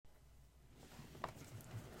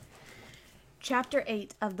Chapter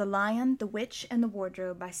 8 of The Lion, the Witch, and the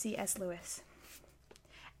Wardrobe by C.S. Lewis.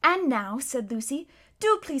 "And now," said Lucy,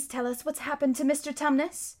 "do please tell us what's happened to Mr.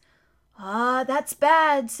 Tumnus." "Ah, that's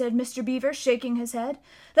bad," said Mr. Beaver, shaking his head.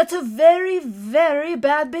 "That's a very, very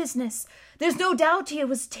bad business. There's no doubt he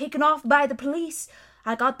was taken off by the police.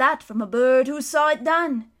 I got that from a bird who saw it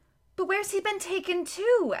done." "But where's he been taken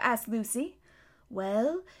to?" asked Lucy.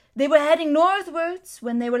 "Well, they were heading northwards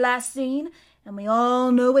when they were last seen, and we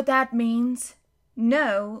all know what that means."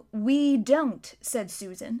 "No, we don't," said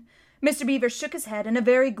Susan. Mr. Beaver shook his head in a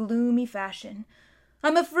very gloomy fashion.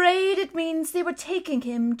 "I'm afraid it means they were taking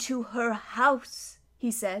him to her house,"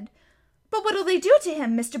 he said. "But what'll they do to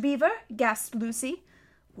him, Mr. Beaver?" gasped Lucy.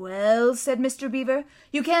 "Well," said Mr. Beaver,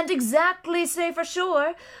 "you can't exactly say for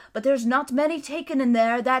sure, but there's not many taken in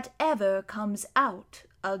there that ever comes out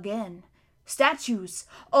again. Statues,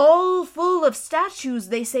 all full of statues,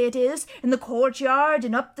 they say it is, in the courtyard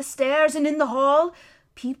and up the stairs and in the hall.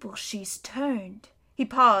 People she's turned." He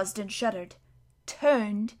paused and shuddered.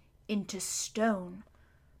 "Turned into stone."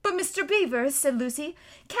 "But, Mr. Beaver," said Lucy,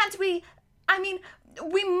 "can't we,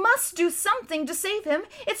 we must do something to save him.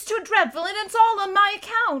 It's too dreadful, and it's all on my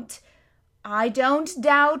account." "I don't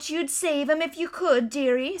doubt you'd save him if you could,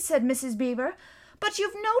 dearie," said Mrs. Beaver. "But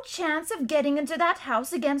you've no chance of getting into that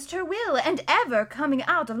house against her will, and ever coming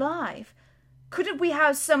out alive." "Couldn't we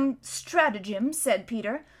have some stratagem?" said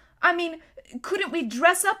Peter. Couldn't we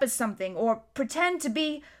dress up as something, or pretend to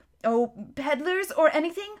be, peddlers or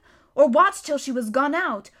anything? Or watch till she was gone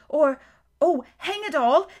out? Or, hang it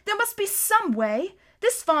all, there must be some way.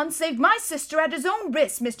 This fawn saved my sister at his own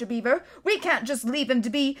risk, Mr. Beaver. We can't just leave him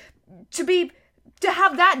to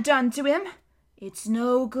have that done to him." "It's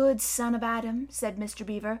no good, son of Adam," said Mr.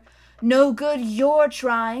 Beaver. "No good your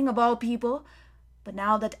trying, of all people. But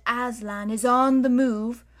now that Aslan is on the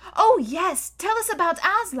move—" "Oh, yes, tell us about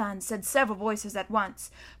Aslan," said several voices at once,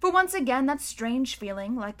 for once again that strange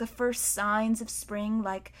feeling, like the first signs of spring,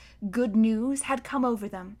 like good news, had come over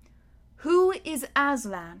them. "Who is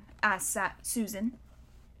Aslan?" asked Susan.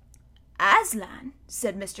 "Aslan?"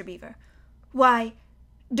 said Mr. Beaver. "Why,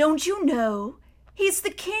 don't you know? He's the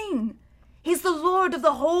king. He's the lord of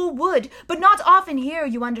the whole wood, but not often here,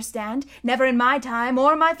 you understand, never in my time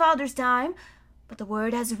or my father's time. But the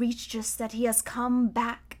word has reached us that he has come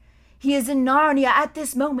back. He is in Narnia at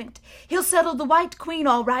this moment. He'll settle the White Queen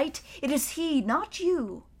all right. It is he, not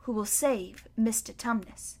you, who will save Mr.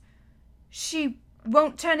 Tumnus." "She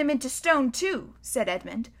won't turn him into stone, too," said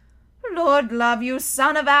Edmund. "Lord love you,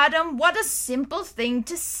 son of Adam, what a simple thing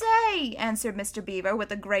to say," answered Mr. Beaver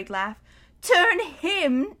with a great laugh. "Turn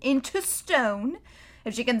him into stone?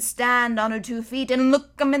 If she can stand on her 2 feet and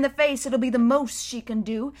look 'em in the face, it'll be the most she can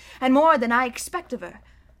do, and more than I expect of her.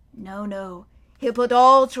 No, he'll put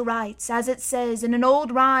all to rights, as it says in an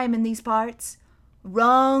old rhyme in these parts.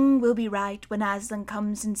 Wrong will be right when Aslan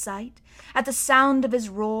comes in sight. At the sound of his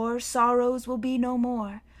roar, sorrows will be no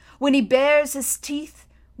more. When he bares his teeth,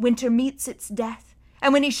 winter meets its death,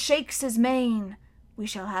 and when he shakes his mane, we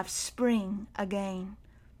shall have spring again.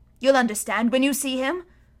 You'll understand when you see him."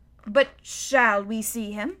 "But shall we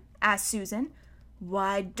see him?" asked Susan.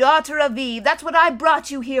 "Why, daughter of Eve, that's what I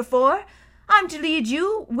brought you here for. I'm to lead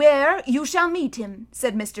you where you shall meet him,"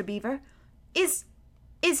 said Mr. Beaver. Is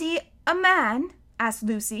he a man?" asked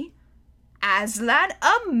Lucy. "Aslan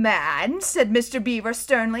a man?" said Mr. Beaver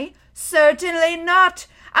sternly. "Certainly not.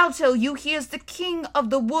 I'll tell you he is the king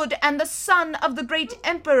of the wood and the son of the great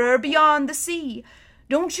emperor beyond the sea.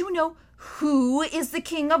 Don't you know who is the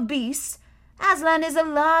king of beasts? Aslan is a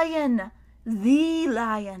lion,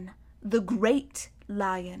 the great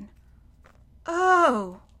lion."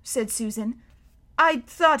 "Oh," said Susan, "I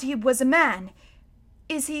thought he was a man.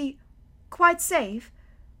 Is he quite safe?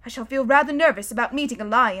 I shall feel rather nervous about meeting a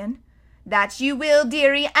lion." "That you will,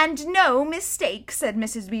 dearie, and no mistake," said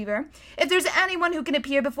Mrs. Beaver. "If there's anyone who can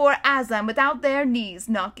appear before Aslan without their knees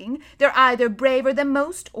knocking, they're either braver than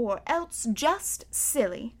most or else just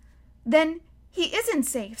silly." "Then he isn't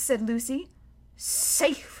safe," said Lucy.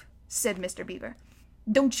 "Safe," said Mr. Beaver.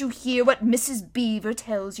 "Don't you hear what Mrs. Beaver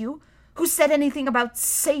tells you? Who said anything about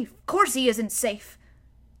safe? Course he isn't safe."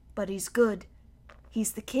 "But he's good.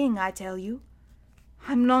 He's the king, I tell you."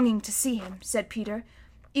 "I'm longing to see him," said Peter,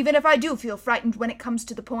 "even if I do feel frightened when it comes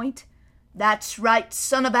to the point." "That's right,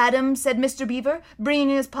 son of Adam," said Mr. Beaver, bringing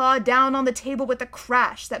his paw down on the table with a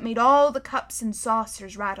crash that made all the cups and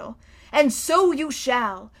saucers rattle. "And so you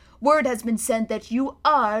shall. Word has been sent that you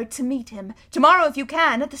are to meet him, tomorrow if you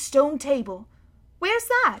can, at the stone table." "Where's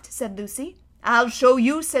that?" said Lucy. "I'll show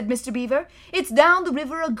you," said Mr. Beaver. "It's down the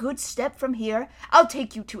river a good step from here. I'll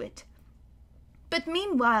take you to it." "But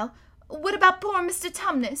meanwhile, What about poor Mr.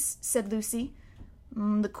 Tumnus? Said Lucy.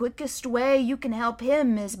 The quickest way you can help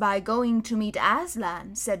him is by going to meet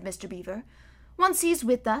Aslan, said Mr. Beaver. Once he's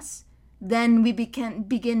with us, then we can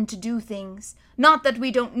begin to do things. Not that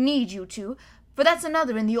we don't need you to, for that's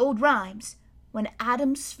another in the old rhymes. When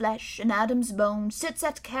Adam's flesh and Adam's bone sits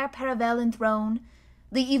at Cair Paravel enthroned,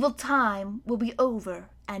 the evil time will be over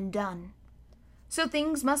and done. So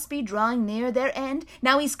things must be drawing near their end.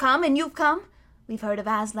 Now he's come and you've come. We've heard of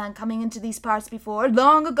Aslan coming into these parts before,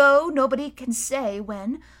 long ago, nobody can say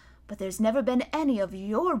when, but there's never been any of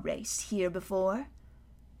your race here before.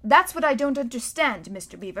 That's what I don't understand,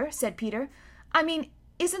 Mr. Beaver, said Peter. I mean,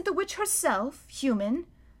 isn't the witch herself human?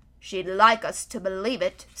 She'd like us to believe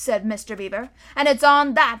it, said Mr. Beaver, and it's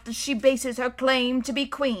on that she bases her claim to be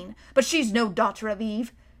queen, but she's no daughter of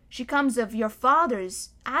Eve. She comes of your father's,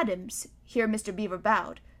 Adam's, here Mr. Beaver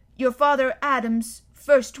bowed, your father Adam's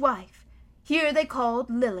first wife. Here they called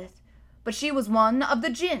Lilith, but she was one of the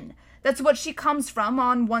Jinn. That's what she comes from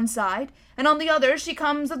on one side, and on the other she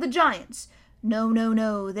comes of the giants.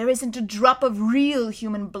 No, there isn't a drop of real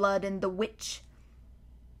human blood in the witch.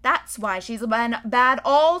 That's why she's been bad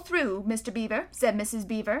all through, Mr. Beaver, said Mrs.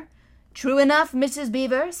 Beaver. True enough, Mrs.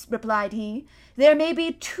 Beaver, replied he. There may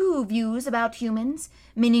be two views about humans,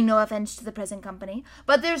 meaning no offense to the present company,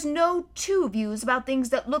 but there's no two views about things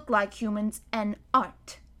that look like humans and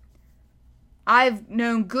aren't. I've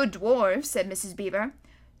known good dwarves, said Mrs. Beaver.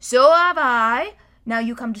 So have I. Now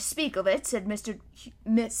you come to speak of it,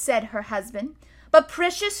 said her husband. But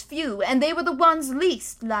precious few, and they were the ones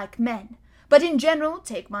least like men. But in general,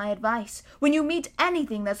 take my advice. When you meet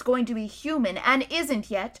anything that's going to be human and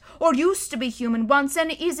isn't yet, or used to be human once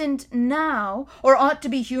and isn't now, or ought to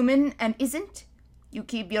be human and isn't, you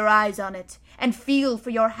keep your eyes on it, and feel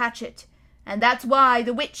for your hatchet. And that's why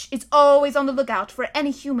the witch is always on the lookout for any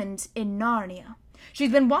humans in Narnia.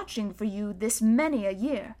 She's been watching for you this many a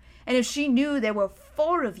year, and if she knew there were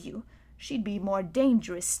 4 of you, she'd be more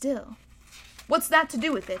dangerous still. What's that to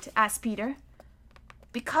do with it? Asked Peter.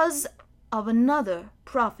 Because of another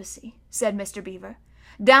prophecy, said Mr. Beaver.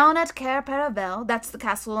 Down at Cair Paravel, that's the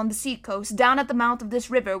castle on the sea-coast, down at the mouth of this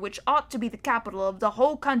river, which ought to be the capital of the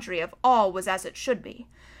whole country if all was as it should be.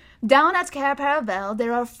 Down at Cair Paravel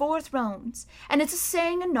there are 4 thrones, and it's a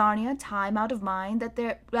saying in Narnia, time out of mind,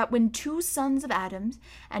 that when 2 sons of Adam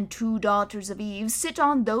and 2 daughters of Eve sit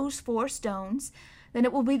on those 4 stones, then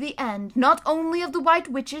it will be the end, not only of the White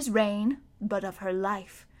Witch's reign, but of her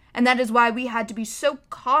life. And that is why we had to be so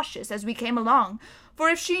cautious as we came along, for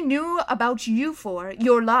if she knew about you 4,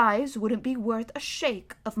 your lives wouldn't be worth a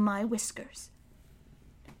shake of my whiskers.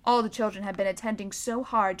 All the children had been attending so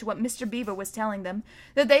hard to what Mr. Beaver was telling them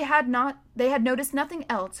that they had noticed nothing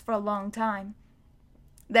else for a long time.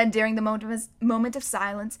 Then, during the moment of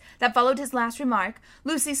silence that followed his last remark,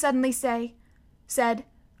 Lucy suddenly said,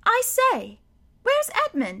 I say, where's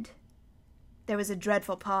Edmund? There was a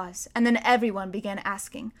dreadful pause, and then everyone began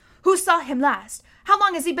asking, Who saw him last? How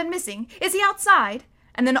long has he been missing? Is he outside?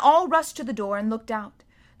 And then all rushed to the door and looked out.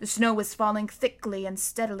 The snow was falling thickly and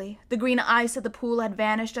steadily. The green ice of the pool had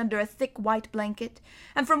vanished under a thick white blanket,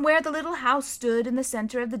 and from where the little house stood in the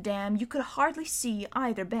center of the dam you could hardly see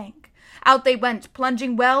either bank. Out they went,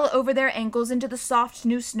 plunging well over their ankles into the soft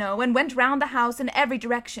new snow, and went round the house in every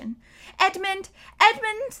direction. Edmund!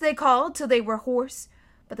 Edmund! They called till they were hoarse.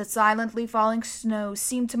 But the silently falling snow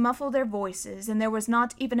seemed to muffle their voices, and there was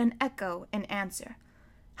not even an echo in answer.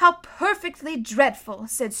 How perfectly dreadful,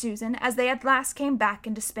 said Susan, as they at last came back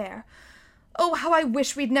in despair. Oh, how I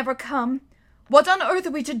wish we'd never come. What on earth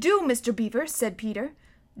are we to do, Mr. Beaver? Said Peter.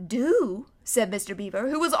 Do? Said Mr. Beaver,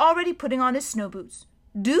 who was already putting on his snow boots.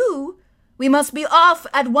 Do? We must be off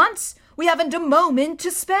at once. We haven't a moment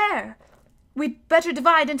to spare. We'd better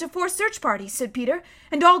divide into 4 search parties, said Peter,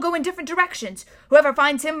 and all go in different directions. Whoever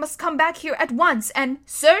finds him must come back here at once, and—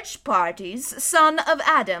 Search parties, son of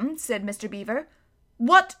Adam, said Mr. Beaver.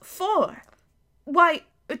 What for? Why,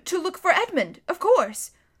 to look for Edmund, of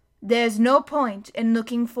course. There's no point in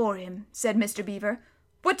looking for him, said Mr. Beaver.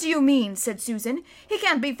 What do you mean? Said Susan. He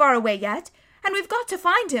can't be far away yet, and we've got to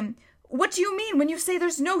find him. What do you mean when you say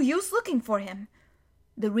there's no use looking for him?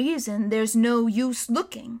 The reason there's no use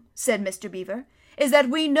looking, said Mr. Beaver, is that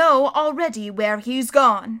we know already where he's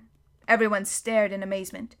gone. Everyone stared in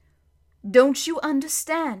amazement. Don't you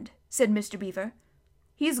understand? Said Mr. Beaver.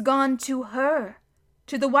 He's gone to her.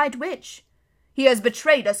 To the White Witch. He has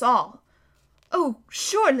betrayed us all. Oh,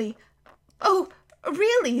 surely. Oh,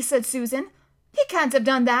 really, said Susan. He can't have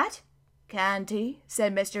done that. Can't he?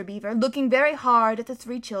 Said Mr. Beaver, looking very hard at the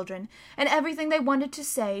 3 children, and everything they wanted to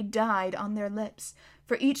say died on their lips.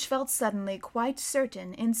 for each felt suddenly quite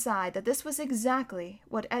certain inside that this was exactly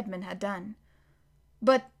what Edmund had done.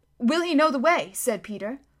 "But will he know the way?" said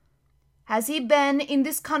Peter. "Has he been in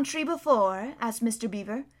this country before?" asked Mr.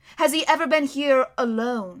 Beaver. "Has he ever been here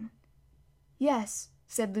alone?" "Yes,"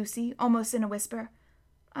 said Lucy, almost in a whisper.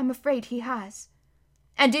 "I'm afraid he has."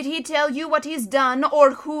 "And did he tell you what he's done,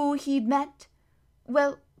 or who he'd met?"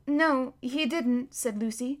 "Well, no, he didn't," said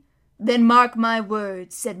Lucy. "Then mark my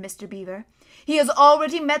words," said Mr. Beaver. "He has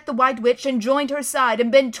already met the White Witch and joined her side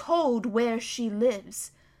and been told where she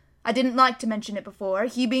lives. I didn't like to mention it before,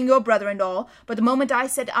 he being your brother and all, but the moment I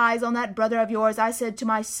set eyes on that brother of yours, I said to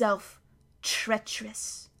myself,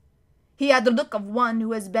 'Treacherous.' He had the look of one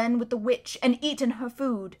who has been with the witch and eaten her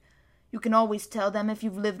food. You can always tell them if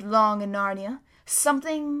you've lived long in Narnia.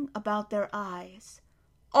 Something about their eyes."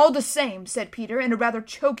 "All the same," said Peter, in a rather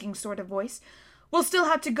choking sort of voice, "we'll still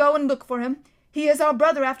have to go and look for him. He is our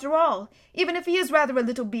brother after all, even if he is rather a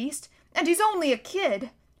little beast, and he's only a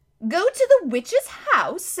kid." "Go to the witch's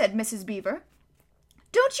house?" said Mrs. Beaver.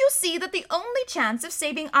 "Don't you see that the only chance of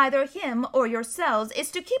saving either him or yourselves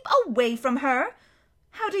is to keep away from her?"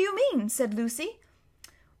 "How do you mean?" said Lucy.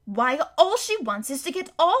 "Why, all she wants is to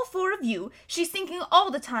get all four of you. She's thinking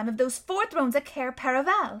all the time of those 4 thrones at Cair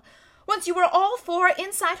Paravel. Once you were all 4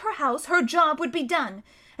 inside her house, her job would be done,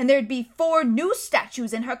 and there'd be 4 new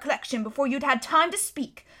statues in her collection before you'd had time to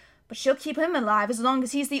speak. But she'll keep him alive as long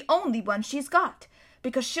as he's the only one she's got,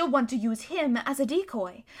 because she'll want to use him as a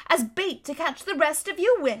decoy, as bait to catch the rest of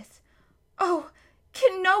you with." "Oh,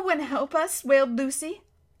 can no one help us?" wailed Lucy.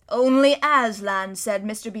 "Only Aslan," said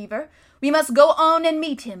Mr. Beaver. "We must go on and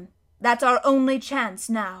meet him. That's our only chance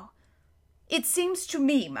now." "It seems to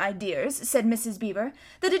me, my dears," said Mrs. Beaver,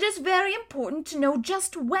 "that it is very important to know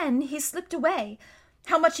just when he slipped away.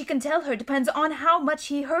 How much he can tell her depends on how much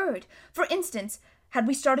he heard. For instance, had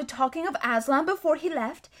we started talking of Aslan before he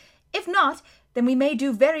left? If not, then we may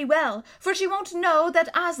do very well, for she won't know that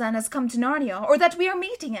Aslan has come to Narnia, or that we are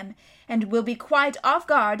meeting him, and will be quite off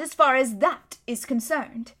guard as far as that is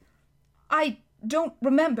concerned." "I don't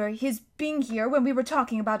remember his being here when we were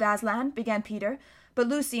talking about Aslan," began Peter, but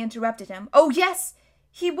Lucy interrupted him. "Oh, yes,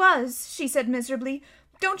 he was," she said miserably.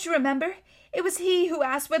 "Don't you remember? It was he who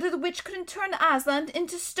asked whether the witch couldn't turn Aslan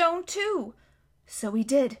into stone too." "So he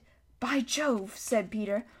did. By Jove," said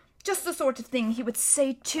Peter. "Just the sort of thing he would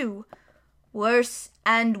say too." "Worse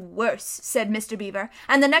and worse," said Mr. Beaver.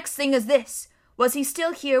 "And the next thing is this. Was he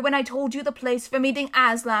still here when I told you the place for meeting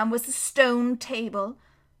Aslan was the stone table?"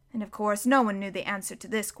 And of course no one knew the answer to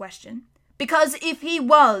this question. "Because if he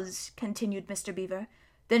was," continued Mr. Beaver,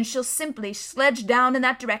 "then she'll simply sledge down in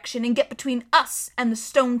that direction and get between us and the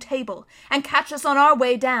stone table, and catch us on our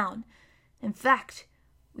way down. In fact,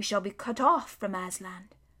 we shall be cut off from Aslan."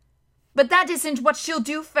 "But that isn't what she'll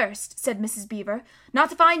do first," said Mrs. Beaver.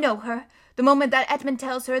 "Not if I know her. The moment that Edmund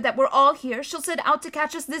tells her that we're all here, she'll set out to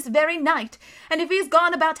catch us this very night, and if he's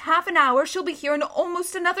gone about half an hour, she'll be here in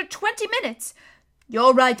almost another 20 minutes.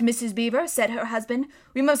 "You're right, Mrs. Beaver," said her husband.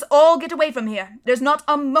 "We must all get away from here. There's not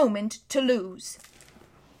a moment to lose."